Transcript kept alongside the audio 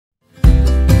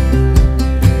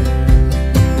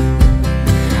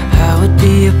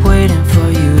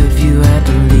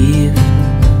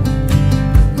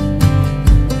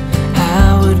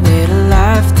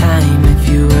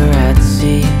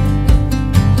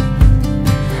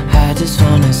just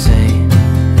wanna say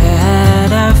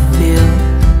that I feel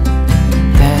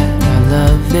that our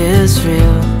love is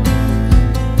real.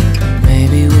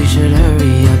 Maybe we should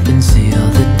hurry up and seal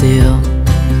the deal.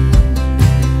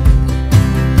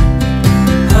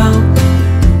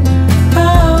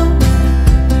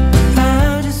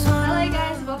 Hello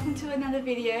guys, welcome to another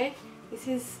video. This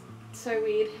is so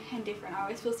weird and different. I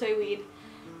always feel so weird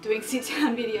doing sit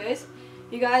down videos.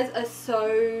 You guys are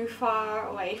so far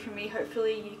away from me.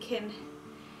 Hopefully you can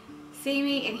see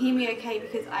me and hear me okay,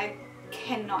 because I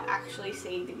cannot actually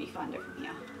see the viewfinder from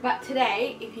here. But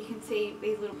today, if you can see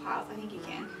these little piles, I think you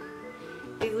can,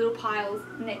 these little piles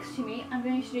next to me, I'm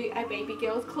going to do a baby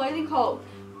girl's clothing haul.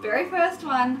 Very first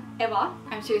one ever.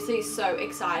 I'm seriously so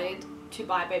excited to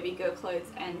buy baby girl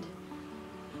clothes, and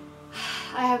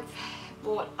I have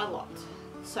bought a lot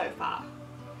so far.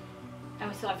 And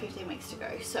we still have 15 weeks to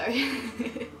go, so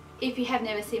if you have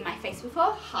never seen my face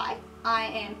before, hi, I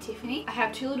am Tiffany. I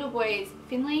have two little boys,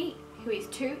 Finley, who is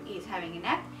 2, he's having a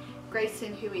nap,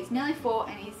 Grayson, who is nearly 4,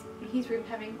 and he's in his room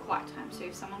having quiet time, so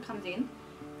if someone comes in,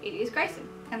 it is Grayson.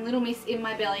 And little miss in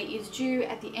my belly is due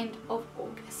at the end of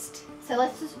August. So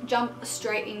let's just jump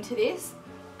straight into this.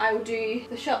 I will do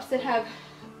the shops that have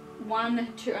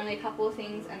one to only a couple of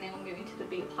things, and then we'll move into the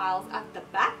big piles at the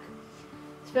back.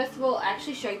 First of all, I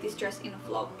actually showed this dress in a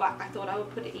vlog, but I thought I would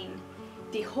put it in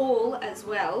the haul as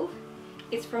well.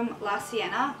 It's from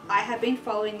Sienna. I have been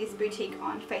following this boutique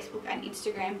on Facebook and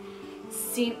Instagram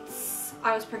since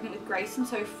I was pregnant with Grayson,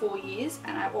 so 4 years,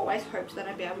 and I've always hoped that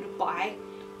I'd be able to buy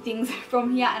things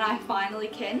from here, and I finally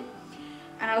can.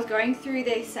 And I was going through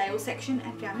their sales section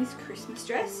and found this Christmas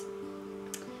dress.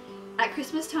 At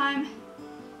Christmas time,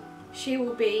 she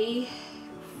will be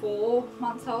 4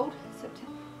 months old.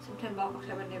 September,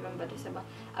 October, November, December,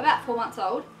 about 4 months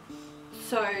old.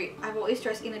 So I bought this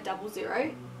dress in a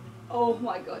 00. Oh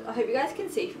my god, I hope you guys can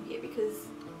see from here, because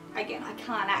again, I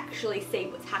can't actually see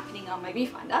what's happening on my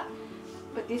viewfinder.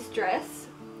 But this dress,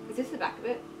 is this the back of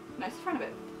it? No, it's the front of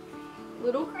it.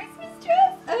 Little Christmas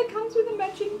dress, and it comes with a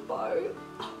matching bow.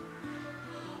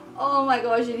 Oh my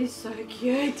gosh, it is so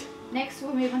cute. Next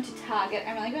we'll move on to Target.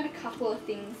 I'm only going a couple of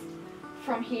things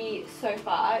from here so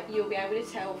far. You'll be able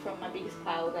to tell from my biggest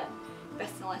pile that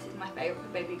Best and Less is my favourite for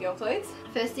baby girl clothes.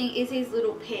 First thing is these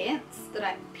little pants that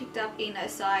I picked up in a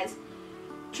size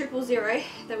 000.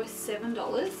 They were $7, and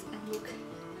look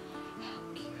how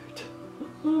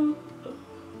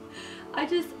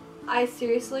cute. I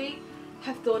seriously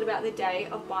have thought about the day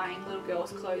of buying little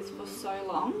girls clothes for so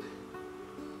long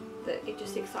that it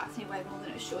just excites me way more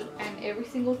than it should. And every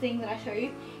single thing that I show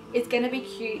you, it's going to be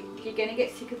cute. You're going to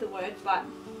get sick of the word, but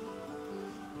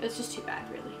it's just too bad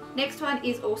really. Next one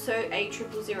is also a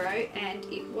 000, and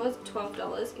it was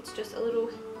 $12. It's just a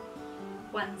little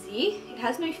onesie. It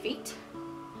has no feet,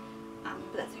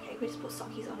 but that's okay. We just put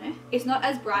sockies on her. It's not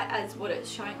as bright as what it's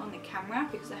showing on the camera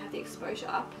because I have the exposure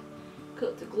up,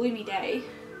 because it's a gloomy day,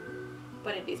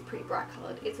 but it is pretty bright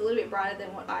coloured. It's a little bit brighter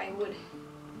than what I would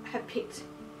have picked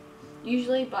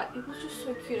usually, but it was just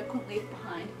so cute I couldn't leave it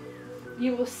behind.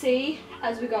 You will see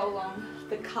as we go along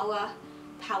the colour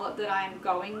palette that I am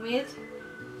going with.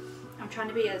 I'm trying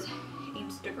to be as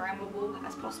Instagrammable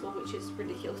as possible, which is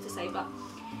ridiculous to say, but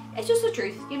it's just the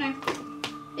truth, you know,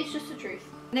 it's just the truth.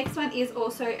 Next one is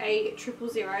also a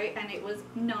 000, and it was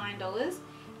 $9, and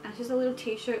it's just a little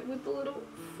t-shirt with the little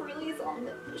frillies on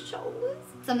the shoulders.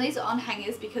 Some of these are on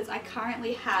hangers because I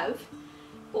currently have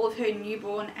all of her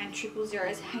newborn and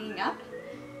 000s hanging up.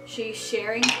 She's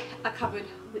sharing a cupboard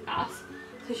with us,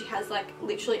 so she has like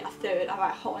literally a third of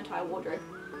our whole entire wardrobe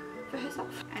for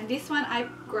herself. And this one I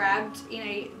grabbed in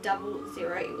a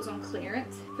 00. It was on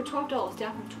clearance for $12,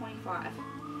 down from 25.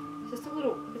 It's just a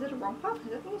little, is it a romper?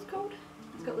 Is that what it's called?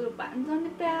 It's got little buttons on the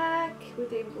back with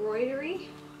the embroidery,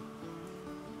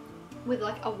 with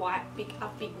like a big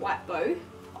white bow.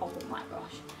 Oh my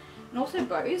gosh. And also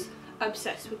bows.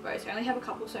 Obsessed with bows. I only have a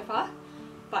couple so far,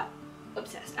 but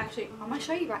obsessed. Actually, I might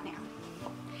show you right now.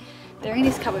 They're in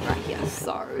this cupboard right here,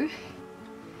 so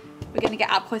we're gonna get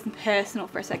up close and personal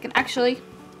for a second. Actually,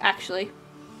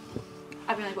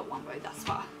 I've only got one bow thus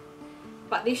far,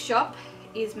 but this shop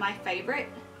is my favorite.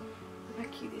 Look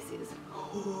how cute this is.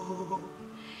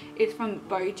 It's from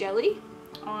Bow Jelly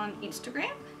on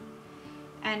Instagram,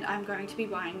 and I'm going to be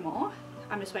buying more.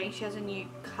 I'm just waiting. She has a new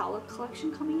color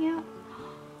collection coming out.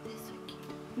 They're so cute.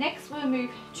 Next we'll move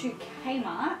to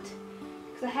Kmart,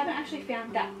 because I haven't actually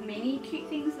found that many cute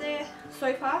things there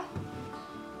so far,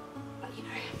 but you know,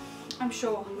 I'm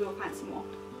sure we will find some more.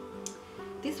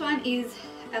 This one is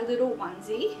a little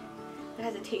onesie that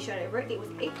has a t-shirt over it. It was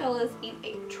 $8 in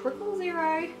a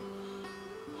 000.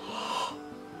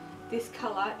 this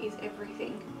colour is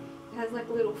everything. It has like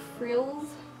little frills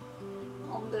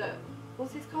on the,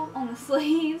 what's this called? On the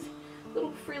sleeves,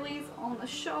 little frillies on the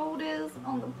shoulders,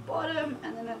 on the bottom,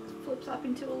 and then it flips up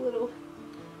into a little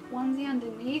onesie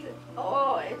underneath.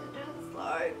 Oh, it's just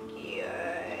so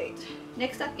cute.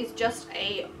 Next up is just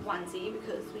a onesie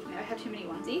because we can never have too many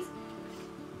onesies.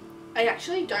 I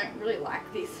actually don't really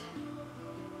like this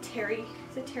terry,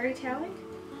 is it terry toweling?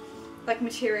 Like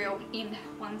material in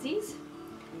onesies.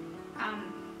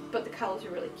 But the colours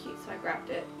are really cute, so I grabbed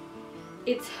it.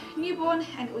 It's newborn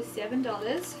and it was $7.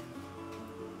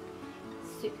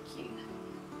 Super cute.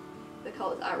 The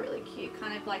colours are really cute,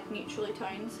 kind of like neutrally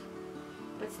tones,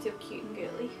 but still cute and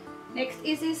girly. Next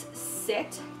is this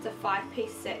set. It's a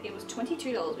 5-piece set. It was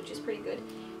 $22, which is pretty good.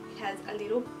 It has a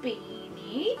little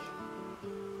beanie,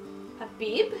 a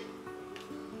bib,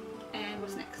 and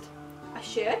what's next? A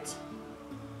shirt,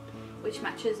 which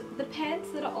matches the pants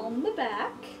that are on the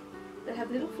back that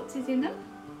have little footsies in them,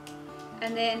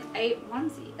 and then a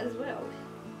onesie as well.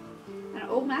 And it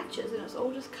all matches and it's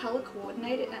all just colour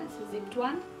coordinated, and it's a zipped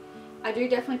one. I do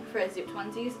definitely prefer zipped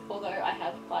onesies, although I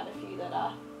have quite a few that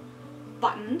are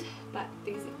buttoned, but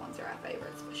these zipped ones are our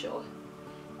favourites for sure.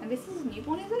 And this is a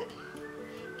newborn, is it?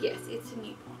 Yes, it's a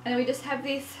newborn. And then we just have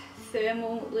this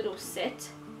thermal little set.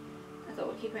 I thought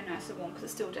we'd keep her nice and warm because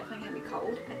it's still definitely going to be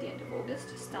cold at the end of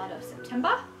August, start of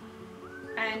September.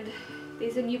 And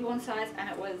these are newborn size, and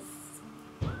it was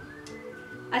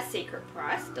a secret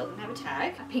price, doesn't have a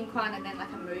tag. A pink one, and then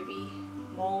like a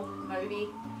movie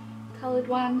coloured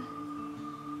one.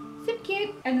 Super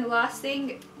cute. And the last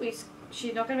thing,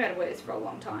 she's not going to be able to wear this for a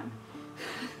long time.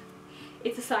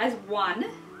 It's a size 1,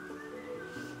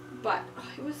 but oh,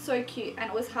 it was so cute, and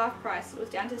it was half price. It was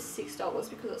down to $6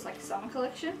 because it's like a summer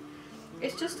collection.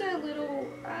 It's just a little,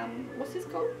 what's this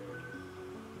called?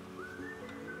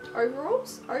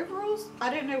 Overalls? I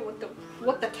don't know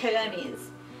what the term is.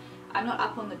 I'm not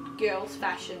up on the girls'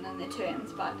 fashion and their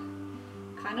terms, but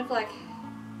kind of like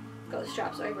got the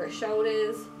straps over her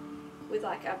shoulders with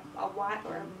like a white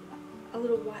or a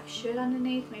little white shirt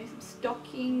underneath, maybe some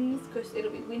stockings because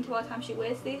it'll be winter by the time she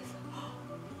wears this.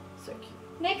 So cute.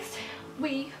 Next,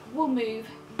 we will move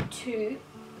to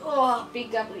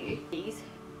Big W. These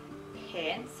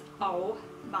pants, oh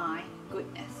my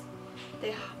goodness.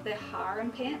 They're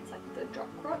harem pants, like the drop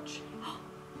crotch.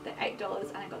 They're $8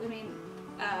 and I got them in,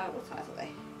 what size are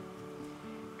they?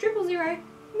 000.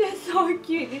 They're so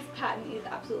cute. This pattern is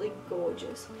absolutely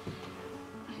gorgeous.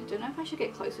 I don't know if I should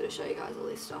get closer to show you guys all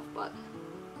this stuff, but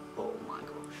oh my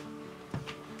gosh.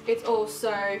 It's all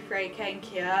so freaking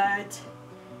cute.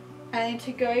 And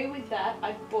to go with that,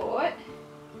 I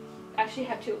actually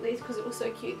have 2 of these because it was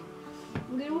so cute.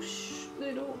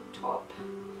 Little top.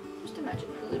 Just imagine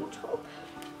a little top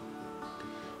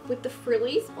with the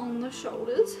frillies on the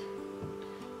shoulders.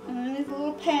 And then these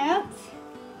little pants.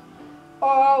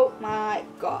 Oh my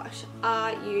gosh,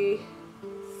 are you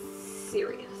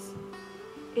serious?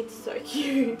 It's so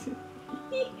cute. So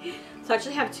I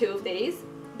actually have 2 of these.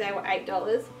 They were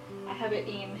 $8. I have it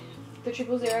in the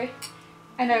 000,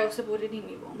 and I also bought it in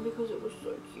newborn because it was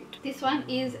so cute. This one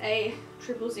is a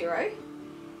 000,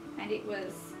 and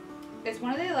it's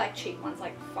one of their like cheap ones,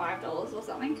 like $5 or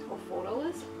something, or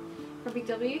 $4 for Big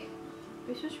W.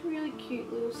 It's just really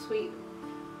cute, little sweet.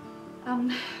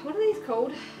 What are these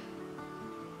called?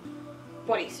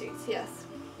 Bodysuits, yes.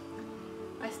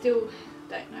 I still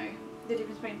don't know the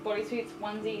difference between bodysuits,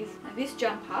 onesies, and this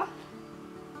jumper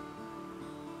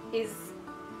is,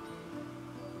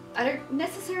 I don't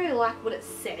necessarily like what it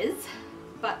says,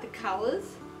 but the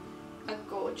colours are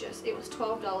gorgeous. It was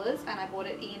 $12 and I bought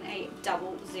it in a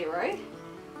 00.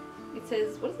 It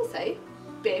says, what does it say?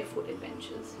 Barefoot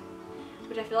Adventures,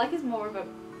 which I feel like is more of a,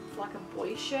 like a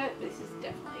boy shirt, but this is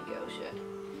definitely a girl shirt.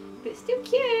 But it's still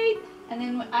cute. And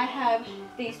then I have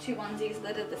these 2 onesies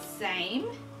that are the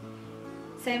same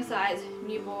size,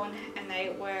 newborn, and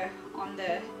they were on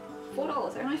the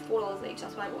 $4. They're only $4 each,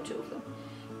 that's why I bought 2 of them.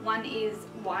 One is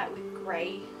white with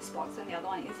grey spots and the other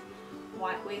one is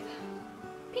white with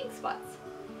pink spots.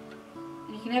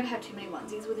 And you can never have too many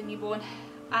onesies with a newborn.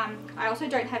 I also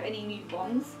don't have any new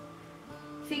Bonds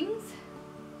things.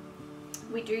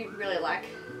 We do really like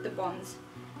the Bonds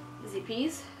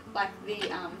zippies, like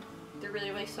the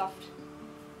really soft,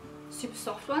 super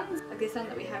soft ones, like this one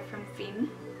that we have from Finn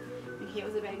when he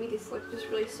was a baby. This looks just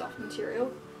really soft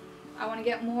material. I want to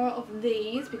get more of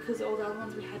these because all the other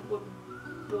ones we had were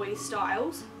boy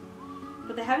styles,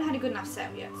 but they haven't had a good enough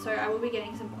sale yet, so I will be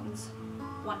getting some Bonds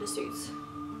wonder suits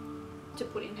to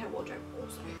put in her wardrobe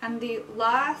also. And the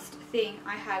last thing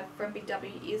I have from Big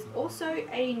W is also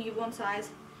a newborn size,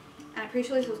 and I'm pretty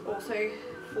sure this was also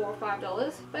 $4 or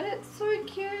 $5, but it's so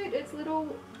cute. It's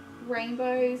little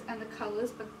rainbows and the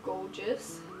colours are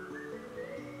gorgeous.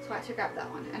 So I had to grab that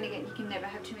one. And again, you can never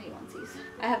have too many onesies.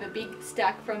 I have a big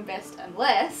stack from Best and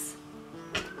Less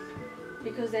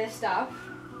because their stuff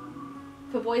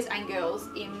for boys and girls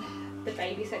in the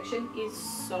baby section is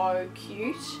so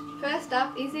cute. First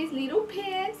up is these little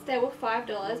pants. They were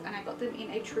 $5 and I got them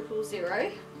in a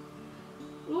 000.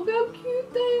 Look how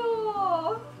cute they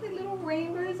are. The little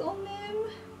rainbows on them.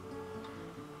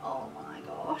 Oh my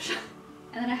gosh.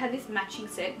 And then I had this matching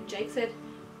set. Jake said,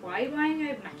 why are you buying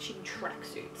her matching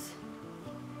tracksuits?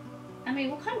 I mean,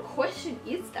 what kind of question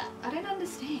is that? I don't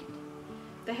understand.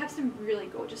 They have some really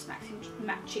gorgeous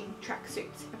matching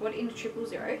tracksuits. I bought it in a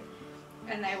 000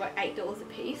 and they were $8 a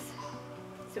piece.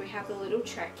 So we have the little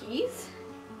trackies,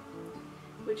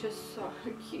 which are so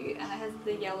cute, and it has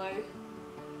the yellow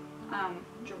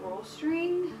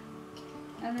drawstring,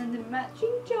 and then the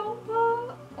matching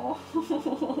jumper.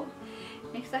 Oh.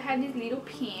 Next I have these little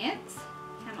pants.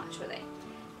 How much were they?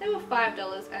 They were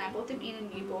 $5 and I bought them in a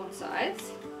newborn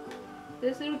size.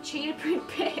 Those little cheetah print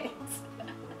pants.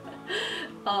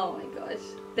 Oh my gosh.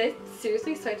 They're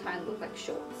seriously so tiny, look like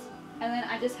shorts. And then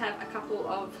I just have a couple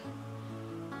of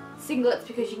singlets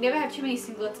because you never have too many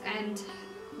singlets, and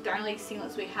the only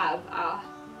singlets we have are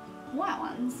white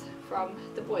ones from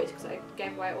the boys because I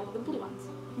gave away all the blue ones.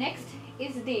 Next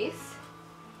is this.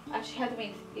 I actually have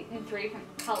them in 3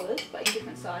 different colours but in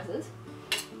different sizes.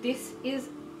 This is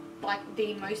like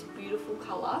the most beautiful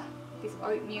colour. This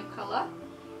oatmeal colour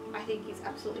I think is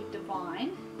absolutely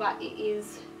divine, but it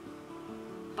is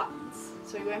buttons,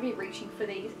 so we won't be reaching for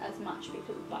these as much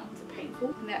because the buttons are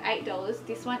painful. And they're $8.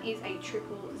 This one is a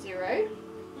 000.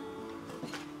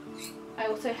 I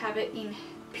also have it in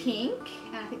pink,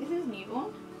 and I think this is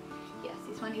newborn. Yes,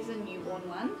 this one is a newborn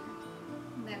one.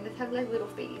 And then they have like little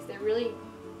feeties. They're really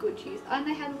good to use, and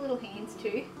they have little hands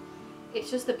too. It's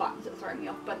just the buttons that throw me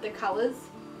off, but the colours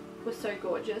were so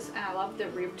gorgeous, and I love the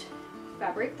ribbed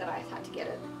fabric that I had to get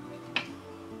it.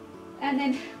 And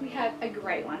then we have a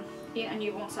grey one in a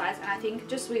newborn size, and I think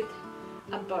just with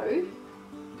a bow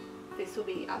this will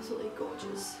be absolutely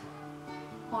gorgeous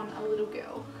on a little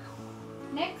girl.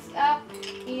 Next up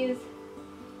is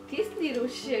this little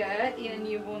shirt in a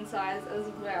newborn size as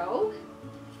well.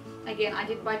 Again, I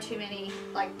didn't buy too many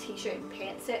like t-shirt and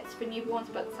pant sets for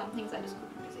newborns, but some things I just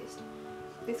couldn't resist.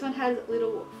 This one has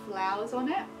little flowers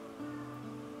on it,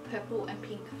 purple and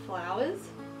pink flowers,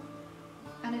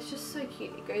 and it's just so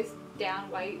cute. It goes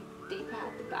down way deeper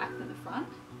at the back than the front,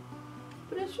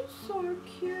 but it's just so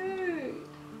cute.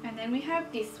 And then we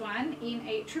have this one in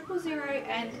a 000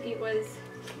 and it was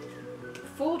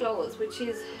 $4, which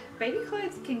is, baby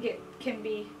clothes can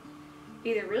be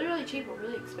either really cheap or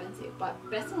really expensive, but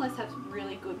Best and Less have some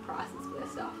really good prices for their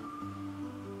stuff.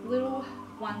 Little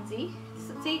onesie.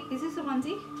 See, is this a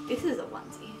onesie? This is a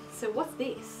onesie. So what's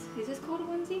this? Is this called a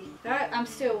onesie? No, I'm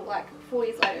still like 4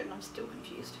 years later and I'm still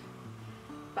confused.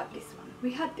 But this one,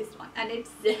 we had this one and it's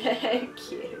so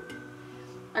cute.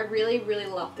 I really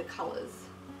love the colours.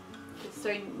 It's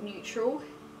so neutral,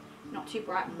 not too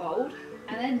bright and bold.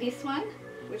 And then this one,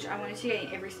 which I wanted to get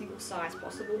in every single size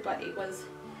possible, but it was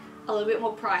a little bit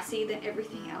more pricey than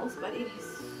everything else, but it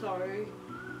is so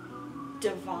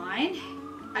divine.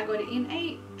 I got it in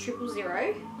a 000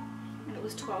 and it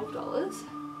was $12.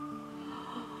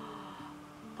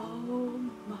 Oh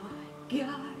my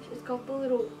gosh, it's got the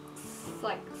little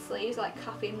like sleeves like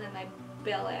cuff in and they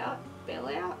bell out,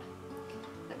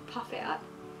 like puff out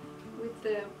with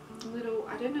the little,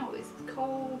 I don't know what this is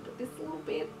called, but this little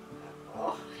bit,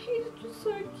 oh, it's just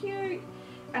so cute.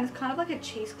 And it's kind of like a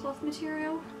cheesecloth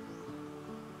material.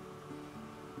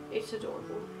 It's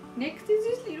adorable. Next is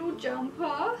this little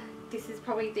jumper. This is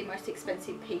probably the most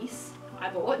expensive piece I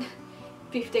bought.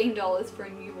 $15 for a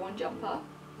newborn jumper.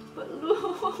 But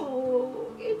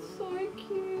look, it's so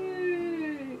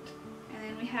cute. And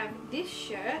then we have this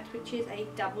shirt, which is a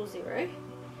 00.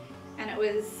 And it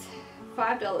was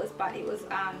 $5, but it was,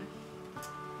 I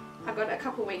got it a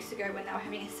couple of weeks ago when they were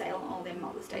having a sale on all their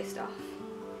Mother's Day stuff.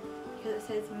 Because it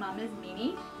says Mama's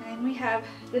Mini. And then we have,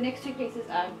 the next two pieces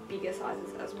are bigger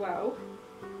sizes as well,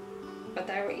 but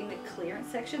they were in the clearance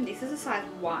section. This is a size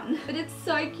 1, but it's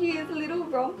so cute. It's a little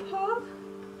romper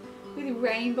with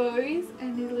rainbows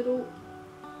and these little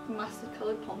mustard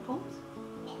coloured pom-poms.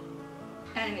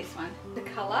 And this one, the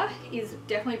colour is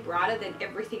definitely brighter than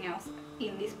everything else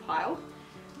in this pile,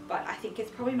 but I think it's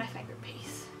probably my favourite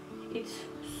piece. It's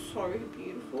so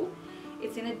beautiful.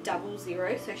 It's in a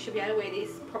 00, so I should be able to wear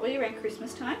this probably around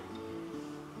Christmas time.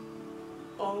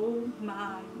 Oh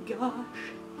my gosh.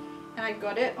 And I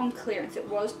got it on clearance. It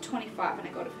was $25 and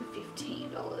I got it for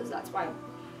 $15. That's why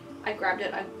I grabbed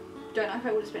it. I don't know if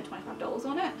I would have spent $25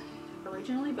 on it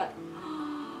originally, but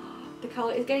the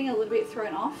colour is getting a little bit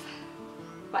thrown off,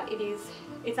 but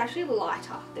it's actually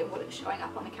lighter than what it's showing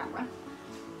up on the camera.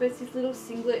 But it's this little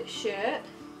singlet shirt,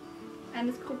 and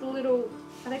it's called the little,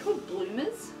 are they called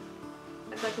bloomers?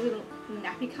 It's like a little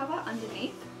nappy cover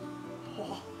underneath.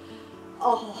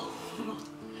 Oh,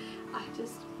 I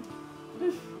just,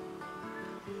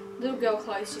 little girl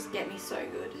clothes just get me so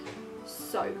good,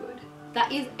 so good.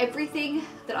 That is everything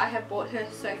that I have bought her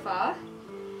so far.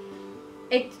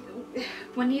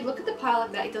 When you look at the pile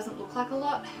like that, it doesn't look like a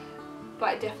lot,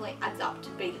 but it definitely adds up to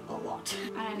be a lot.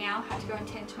 And I now have to go and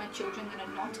tend to my children that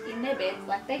are not in their beds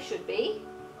like they should be.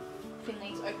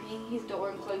 Finley's opening his door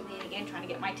and closing it again, trying to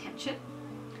get my attention.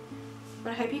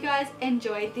 But I hope you guys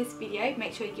enjoyed this video.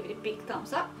 Make sure you give it a big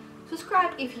thumbs up.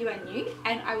 Subscribe if you are new,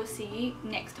 and I will see you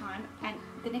next time. And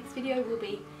the next video will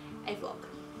be a vlog.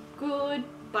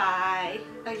 Goodbye.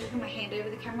 I just put my hand over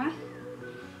the camera,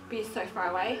 but you're so far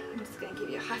away. I'm just going to give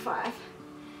you a high five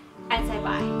and say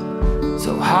bye.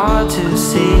 So hard to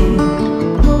see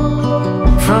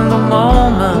from the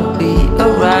moment we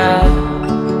arrived.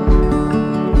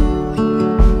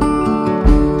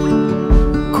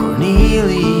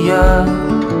 Cornelia,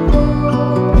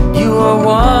 you are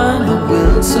one